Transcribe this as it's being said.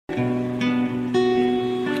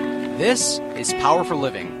This is Power for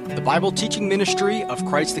Living, the Bible teaching ministry of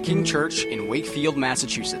Christ the King Church in Wakefield,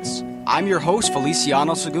 Massachusetts. I'm your host,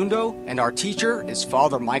 Feliciano Segundo, and our teacher is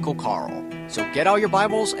Father Michael Carl. So get out your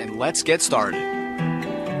Bibles and let's get started.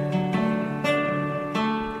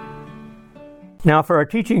 Now for our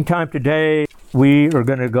teaching time today, we are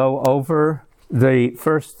going to go over the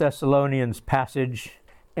 1 Thessalonians passage,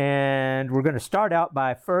 and we're going to start out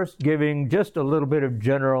by first giving just a little bit of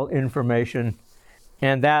general information,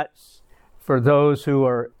 and that's for those who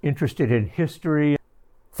are interested in history.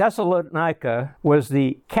 Thessalonica was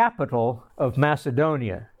the capital of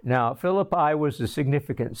Macedonia. Now, Philippi was a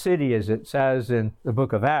significant city, as it says in the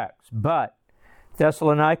book of Acts, but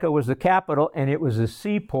Thessalonica was the capital, and it was a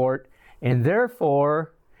seaport, and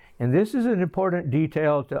therefore, and this is an important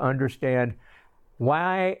detail to understand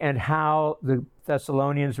why and how the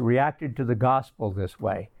Thessalonians reacted to the gospel this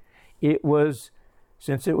way. It was,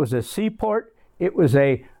 since it was a seaport, it was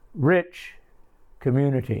a rich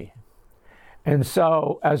community. And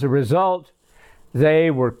so, as a result,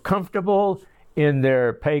 they were comfortable in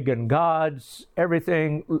their pagan gods.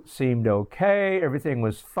 Everything seemed okay. Everything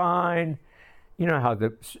was fine. You know how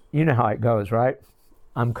it goes, right?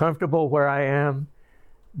 I'm comfortable where I am.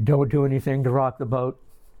 Don't do anything to rock the boat.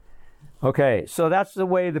 Okay, so that's the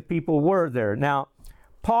way the people were there. Now,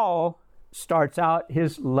 Paul starts out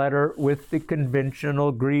his letter with the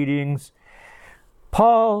conventional greetings.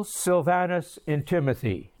 Paul, Silvanus, and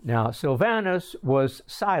Timothy. Now, Silvanus was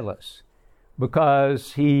Silas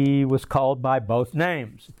because he was called by both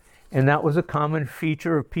names. And that was a common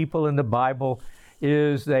feature of people in the Bible,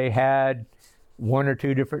 is they had one or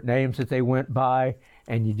two different names that they went by,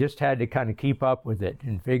 and you just had to kind of keep up with it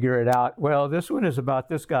and figure it out. Well, this one is about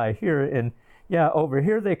this guy here, and yeah, over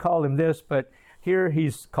here they call him this, but here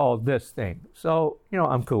he's called this thing. So,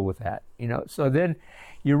 I'm cool with that. So then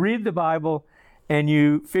you read the Bible and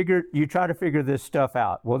you try to figure this stuff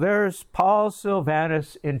out. Well, there's Paul,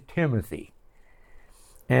 Silvanus, and Timothy.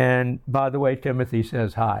 And by the way, Timothy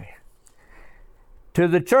says hi. To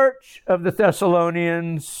the church of the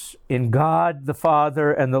Thessalonians in God the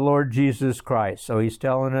Father and the Lord Jesus Christ. So he's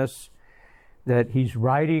telling us that he's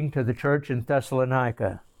writing to the church in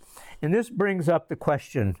Thessalonica. And this brings up the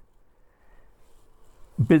question,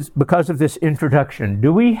 because of this introduction,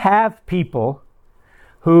 do we have people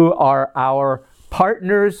who are our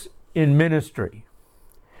partners in ministry?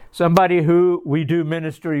 Somebody who we do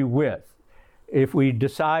ministry with. If we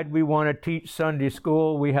decide we want to teach Sunday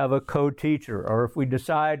school, we have a co-teacher. Or if we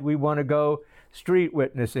decide we want to go street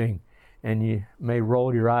witnessing, and you may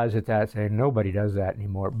roll your eyes at that saying nobody does that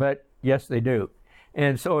anymore, but yes, they do.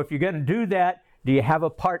 And so if you're going to do that, do you have a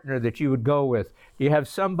partner that you would go with? Do you have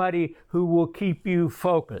somebody who will keep you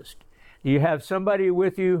focused? Do you have somebody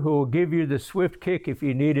with you who will give you the swift kick if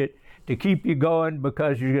you need it to keep you going,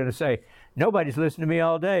 because you're going to say, nobody's listening to me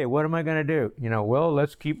all day. What am I going to do? Well,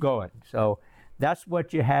 let's keep going. So that's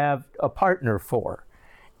what you have a partner for.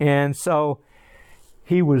 And so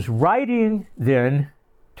he was writing then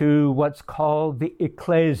to what's called the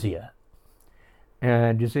ecclesia.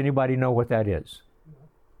 And does anybody know what that is?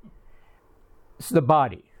 It's the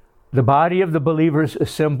body of the believers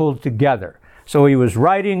assembled together. So he was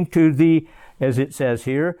writing to the, as it says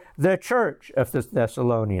here, the church of the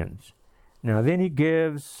Thessalonians. Now then he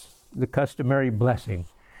gives the customary blessing.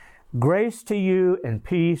 Grace to you and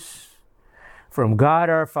peace from God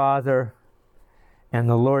our Father and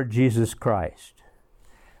the Lord Jesus Christ.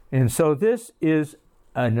 And so this is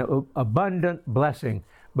an abundant blessing,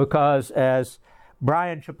 because as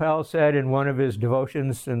Brian Chappell said in one of his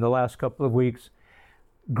devotions in the last couple of weeks,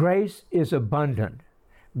 grace is abundant.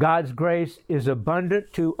 God's grace is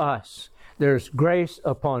abundant to us. There's grace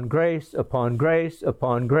upon grace upon grace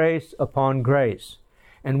upon grace upon grace.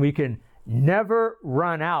 And we can never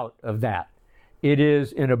run out of that. It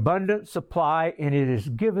is an abundant supply, and it is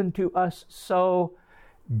given to us so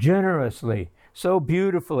generously, so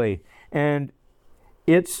beautifully. And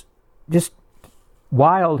it's just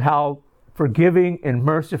wild how forgiving and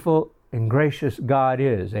merciful and gracious God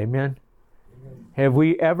is. Amen? Have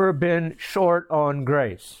we ever been short on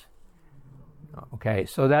grace? Okay,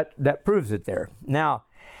 so that proves it there. Now,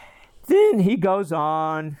 then he goes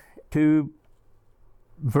on to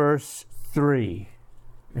verse 3.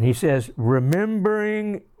 And he says,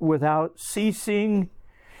 remembering without ceasing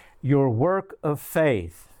your work of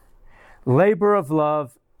faith, labor of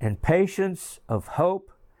love, and patience of hope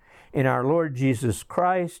in our Lord Jesus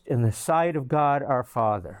Christ in the sight of God our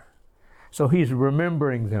Father. So he's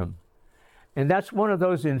remembering them. And that's one of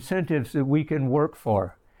those incentives that we can work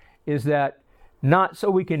for, is that not so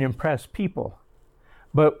we can impress people,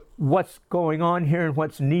 But what's going on here and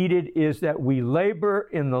what's needed is that we labor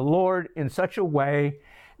in the Lord in such a way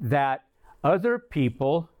that other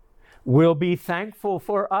people will be thankful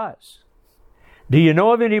for us. Do you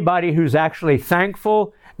know of anybody who's actually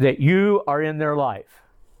thankful that you are in their life?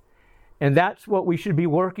 And that's what we should be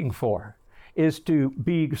working for, is to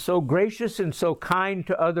be so gracious and so kind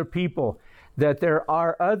to other people that there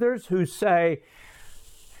are others who say,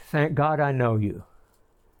 thank God I know you.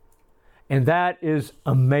 And that is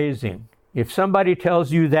amazing. If somebody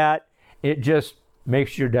tells you that, it just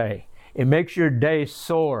makes your day. It makes your day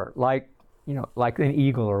soar, like an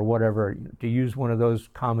eagle or whatever, to use one of those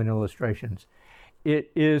common illustrations.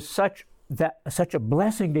 It is such a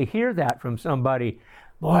blessing to hear that from somebody.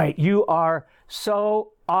 Boy, you are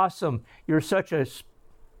so awesome. You're such a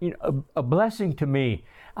blessing to me.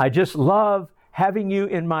 I just love having you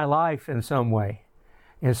in my life in some way.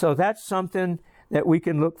 And so that's something that we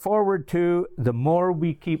can look forward to the more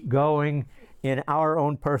we keep going in our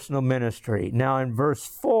own personal ministry. Now in verse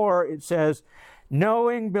 4 it says,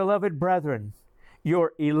 knowing, beloved brethren,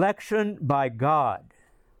 your election by God.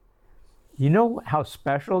 You know how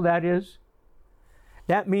special that is?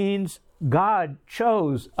 That means God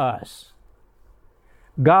chose us.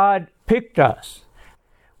 God picked us.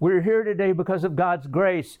 We're here today because of God's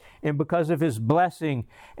grace and because of His blessing.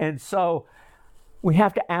 And so we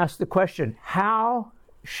have to ask the question, how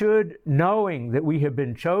should knowing that we have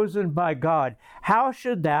been chosen by God, how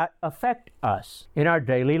should that affect us in our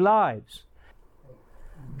daily lives?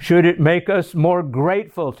 Should it make us more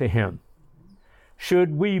grateful to Him?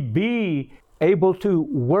 Should we be able to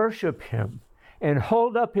worship Him and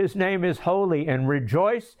hold up His name as holy and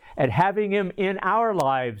rejoice at having Him in our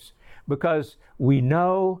lives because we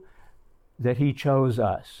know that He chose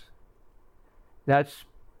us? That's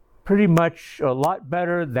pretty much a lot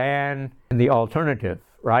better than the alternative,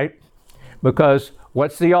 right? Because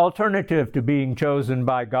what's the alternative to being chosen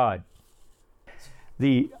by God?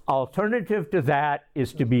 The alternative to that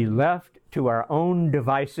is to be left to our own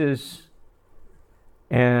devices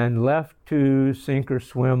and left to sink or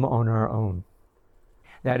swim on our own.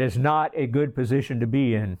 That is not a good position to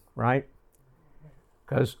be in, right?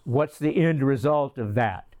 Because what's the end result of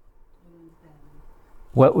that?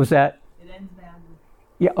 What was that? It ends badly.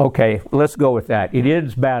 Yeah, okay, let's go with that. It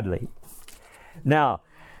ends badly. Now,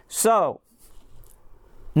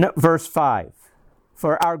 verse 5.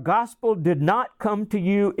 For our gospel did not come to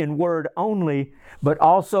you in word only, but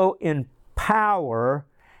also in power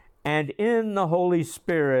and in the Holy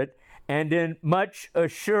Spirit and in much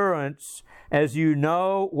assurance, as you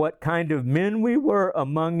know what kind of men we were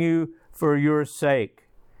among you for your sake.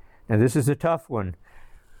 Now, this is a tough one.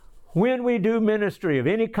 When we do ministry of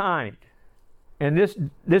any kind, and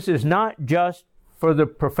this is not just for the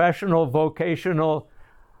professional, vocational,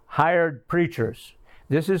 hired preachers.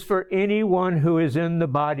 This is for anyone who is in the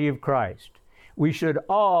body of Christ. We should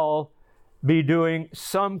all be doing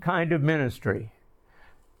some kind of ministry,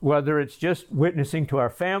 whether it's just witnessing to our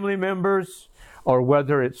family members, or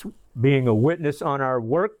whether it's being a witness on our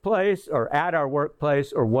workplace or at our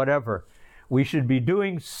workplace or whatever. We should be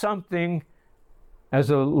doing something as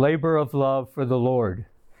a labor of love for the Lord.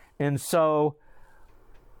 And so,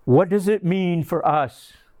 what does it mean for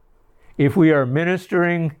us if we are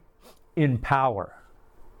ministering in power?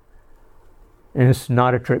 And it's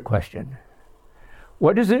not a trick question.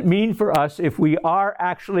 What does it mean for us if we are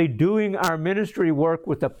actually doing our ministry work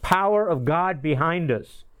with the power of God behind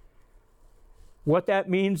us? What that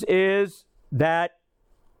means is that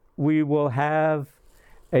we will have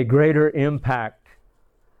a greater impact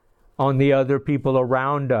on the other people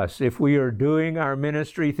around us. If we are doing our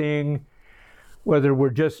ministry thing, whether we're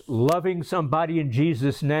just loving somebody in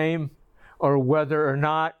Jesus' name, or whether or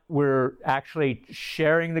not we're actually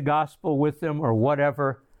sharing the gospel with them or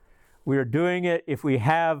whatever, we're doing it. If we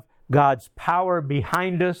have God's power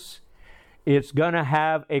behind us, it's going to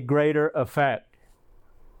have a greater effect.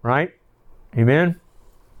 Right? Amen?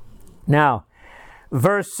 Now,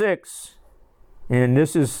 verse 6, and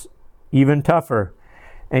this is even tougher.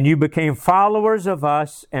 And you became followers of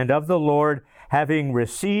us and of the Lord, having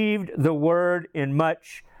received the word in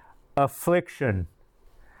much affliction,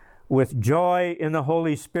 with joy in the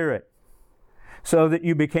Holy Spirit, so that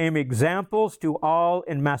you became examples to all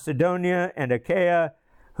in Macedonia and Achaia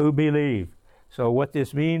who believe. So what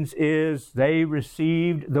this means is they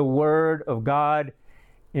received the word of God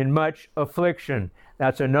in much affliction.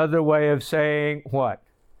 That's another way of saying what?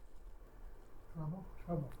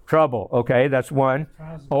 Trouble. Okay, that's one.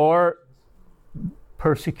 Or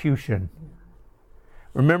persecution.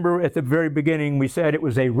 Remember at the very beginning we said it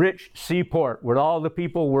was a rich seaport where all the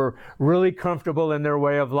people were really comfortable in their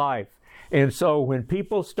way of life. And so when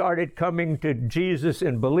people started coming to Jesus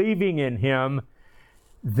and believing in him,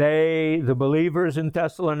 the believers in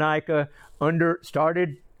Thessalonica,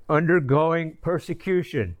 started undergoing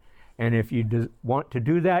persecution. And if you want to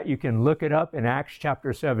do that, you can look it up in Acts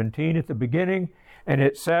chapter 17 at the beginning. And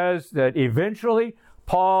it says that eventually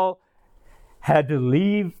Paul had to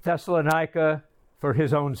leave Thessalonica for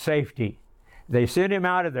his own safety. They sent him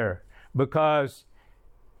out of there because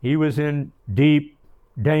he was in deep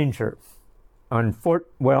danger.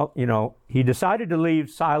 He decided to leave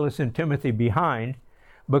Silas and Timothy behind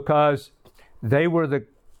because they were the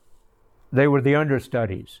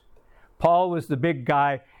understudies. Paul was the big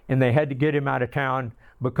guy, and they had to get him out of town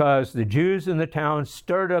because the Jews in the town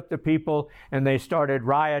stirred up the people and they started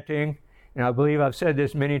rioting. And I believe I've said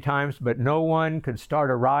this many times, but no one could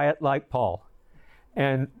start a riot like Paul.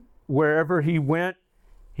 And wherever he went,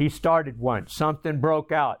 he started one. Something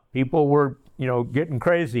broke out. People were, getting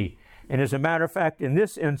crazy. And as a matter of fact, in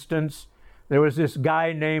this instance, there was this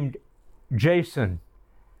guy named Jason,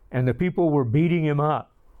 and the people were beating him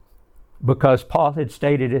up because Paul had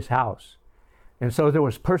stayed at his house. And so there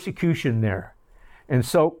was persecution there. And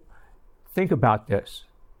so think about this.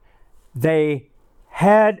 They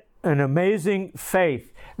had an amazing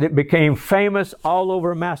faith that became famous all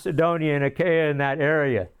over Macedonia and Achaia in that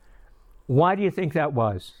area. Why do you think that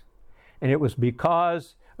was? And it was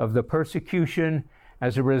because of the persecution.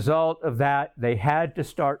 As a result of that, they had to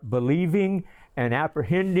start believing and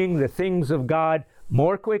apprehending the things of God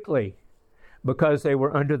more quickly because they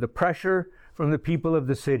were under the pressure from the people of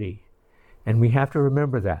the city. And we have to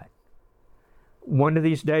remember that. One of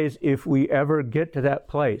these days, if we ever get to that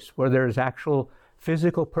place where there is actual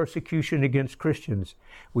physical persecution against Christians,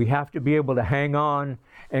 we have to be able to hang on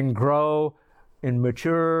and grow and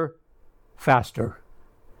mature faster,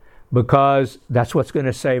 because that's what's going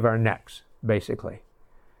to save our necks, basically.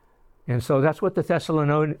 And so that's what the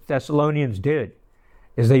Thessalonians did,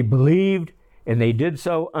 is they believed, and they did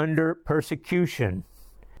so under persecution.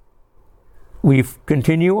 We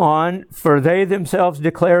continue on. For they themselves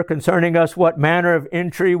declare concerning us what manner of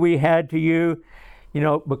entry we had to you,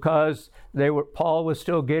 because Paul was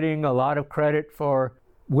still getting a lot of credit for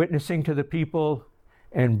witnessing to the people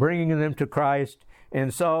and bringing them to Christ.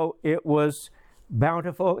 And so it was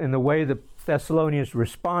bountiful in the way the Thessalonians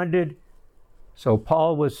responded. So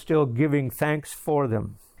Paul was still giving thanks for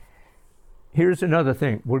them. Here's another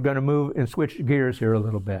thing. We're going to move and switch gears here a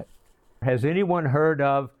little bit. Has anyone heard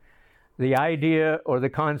of the idea or the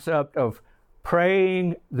concept of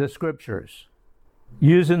praying the scriptures?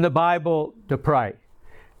 Using the Bible to pray.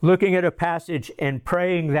 Looking at a passage and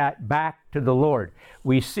praying that back to the Lord.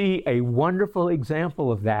 We see a wonderful example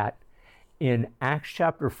of that in Acts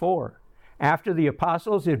chapter 4. After the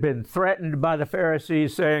apostles had been threatened by the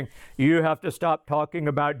Pharisees saying, you have to stop talking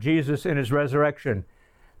about Jesus and his resurrection,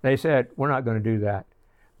 they said, we're not going to do that.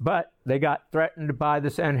 But they got threatened by the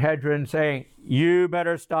Sanhedrin saying, you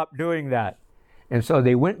better stop doing that. And so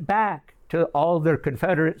they went back to all their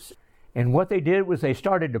confederates, and what they did was they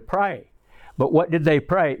started to pray. But what did they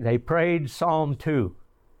pray? They prayed Psalm 2.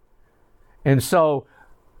 And so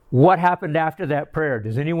what happened after that prayer?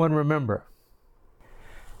 Does anyone remember?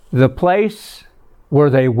 The place where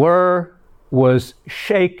they were was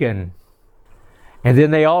shaken. And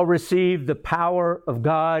then they all received the power of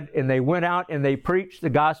God, and they went out and they preached the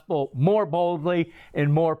gospel more boldly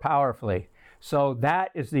and more powerfully. So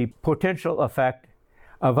that is the potential effect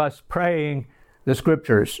of us praying the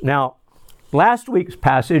scriptures. Now, last week's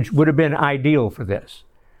passage would have been ideal for this,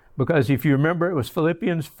 because if you remember, it was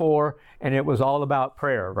Philippians 4, and it was all about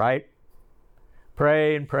prayer, right?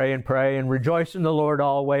 Pray and pray and pray, and rejoice in the Lord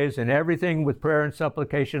always, and everything with prayer and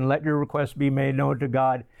supplication, let your requests be made known to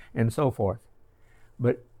God, and so forth.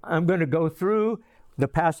 But I'm going to go through the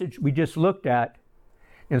passage we just looked at.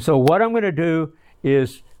 And so what I'm going to do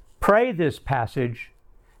is pray this passage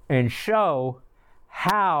and show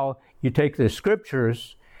how you take the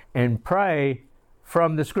scriptures and pray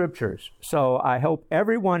from the scriptures. So I hope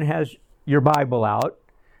everyone has your Bible out.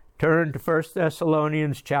 Turn to 1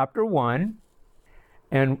 Thessalonians chapter 1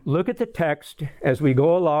 and look at the text as we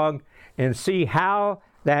go along and see how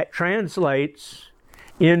that translates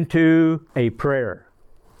into a prayer.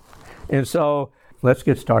 And so let's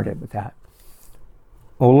get started with that.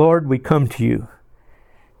 O Lord, we come to you,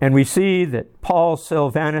 and we see that Paul,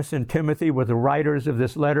 Silvanus, and Timothy were the writers of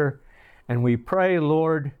this letter, and we pray,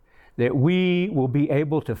 Lord, that we will be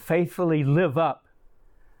able to faithfully live up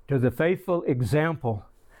to the faithful example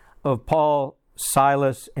of Paul,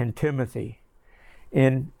 Silas, and Timothy.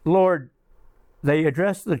 And Lord, they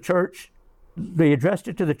addressed the church they addressed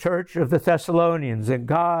it to the church of the Thessalonians, and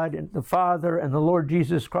God and the Father and the Lord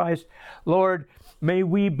Jesus Christ. Lord, may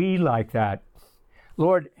we be like that.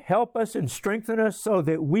 Lord, help us and strengthen us so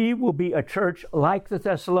that we will be a church like the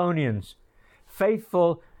Thessalonians,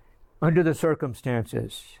 faithful under the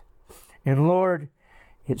circumstances. And Lord,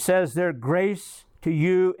 it says there, grace to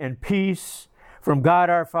you and peace from God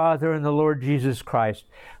our Father and the Lord Jesus Christ.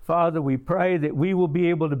 Father, we pray that we will be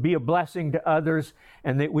able to be a blessing to others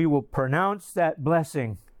and that we will pronounce that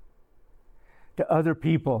blessing to other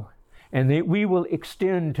people and that we will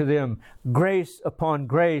extend to them grace upon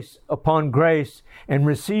grace upon grace and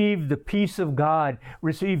receive the peace of God.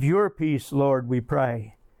 Receive your peace, Lord, we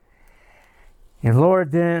pray. And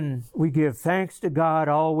Lord, then we give thanks to God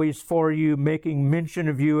always for you, making mention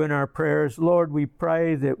of you in our prayers. Lord, we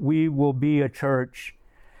pray that we will be a church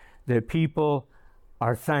that people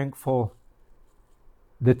are thankful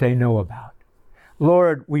that they know about.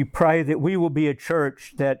 Lord, we pray that we will be a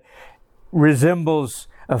church that resembles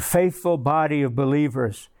a faithful body of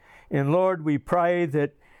believers. And Lord, we pray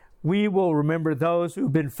that we will remember those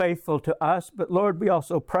who've been faithful to us. But Lord, we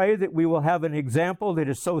also pray that we will have an example that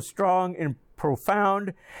is so strong and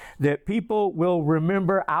profound that people will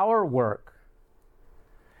remember our work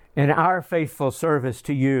and our faithful service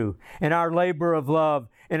to you and our labor of love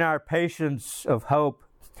and our patience of hope,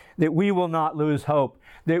 that we will not lose hope,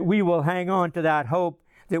 that we will hang on to that hope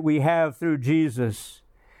that we have through Jesus.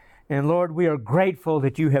 And Lord, we are grateful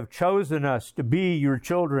that you have chosen us to be your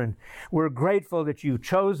children. We're grateful that you've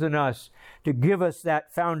chosen us to give us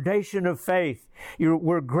that foundation of faith.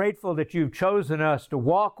 We're grateful that you've chosen us to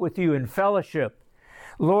walk with you in fellowship.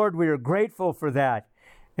 Lord, we are grateful for that.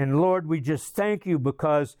 And Lord, we just thank you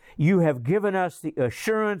because you have given us the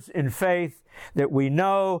assurance and faith that we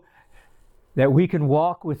know that we can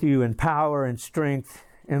walk with you in power and strength.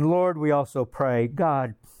 And Lord, we also pray,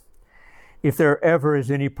 God, if there ever is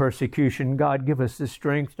any persecution, God, give us the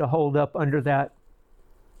strength to hold up under that.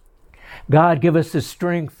 God, give us the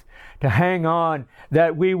strength to hang on,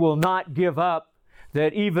 that we will not give up,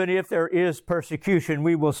 that even if there is persecution,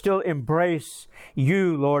 we will still embrace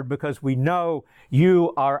you, Lord, because we know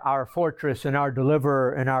you are our fortress and our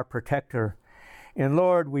deliverer and our protector. And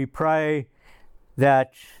Lord, we pray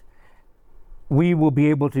that we will be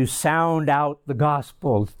able to sound out the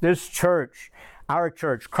gospel. This church, our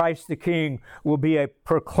church, Christ the King, will be a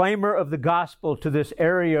proclaimer of the gospel to this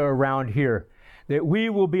area around here. That we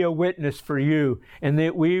will be a witness for you and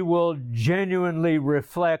that we will genuinely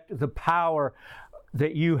reflect the power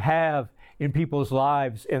that you have in people's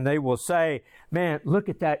lives. And they will say, man, look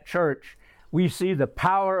at that church. We see the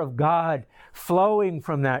power of God flowing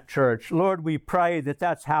from that church. Lord, we pray that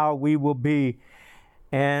that's how we will be.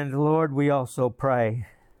 And Lord, we also pray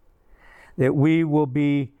that we will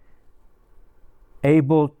be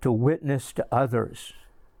able to witness to others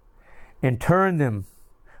and turn them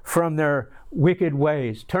from their wicked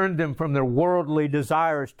ways, turn them from their worldly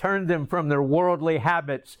desires, turn them from their worldly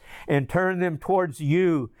habits, and turn them towards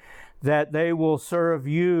you, that they will serve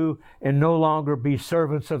you and no longer be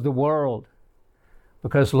servants of the world.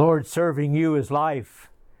 Because, Lord, serving you is life,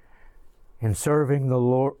 and serving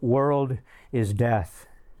the world is death.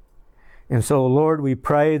 And so, Lord, we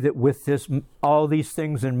pray that with all these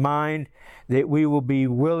things in mind, that we will be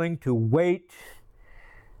willing to wait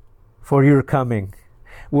for your coming.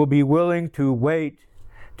 We'll be willing to wait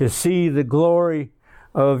to see the glory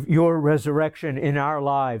of your resurrection in our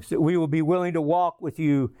lives. That we will be willing to walk with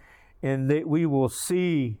you and that we will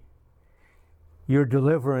see your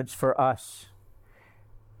deliverance for us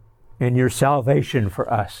and your salvation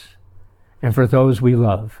for us and for those we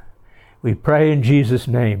love. We pray in Jesus'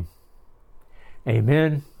 name.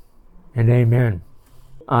 Amen and amen.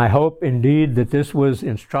 I hope indeed that this was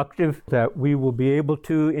instructive, that we will be able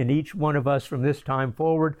to, in each one of us from this time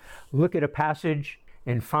forward, look at a passage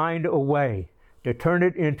and find a way to turn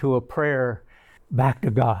it into a prayer back to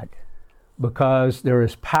God, because there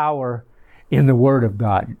is power in the Word of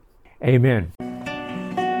God. Amen.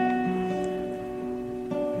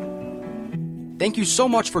 Thank you so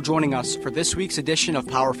much for joining us for this week's edition of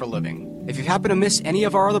Power for Living. If you happen to miss any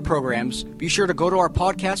of our other programs, be sure to go to our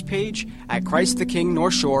podcast page at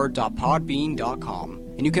ChristTheKingNorthshore.podbean.com.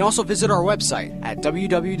 And you can also visit our website at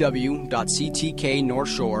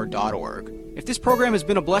www.ctknorthshore.org. If this program has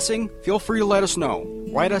been a blessing, feel free to let us know.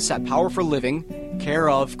 Write us at Power for Living, care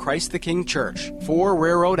of Christ the King Church, 4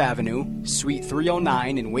 Railroad Avenue, Suite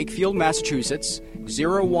 309 in Wakefield, Massachusetts,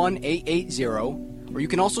 01880. Or you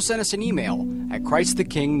can also send us an email at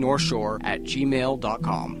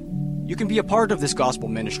ChristTheKingNorthshore@gmail.com. You can be a part of this gospel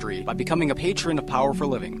ministry by becoming a patron of Power for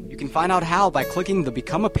Living. You can find out how by clicking the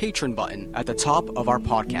Become a Patron button at the top of our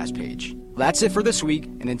podcast page. Well, that's it for this week,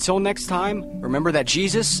 and until next time, remember that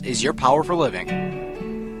Jesus is your power for living.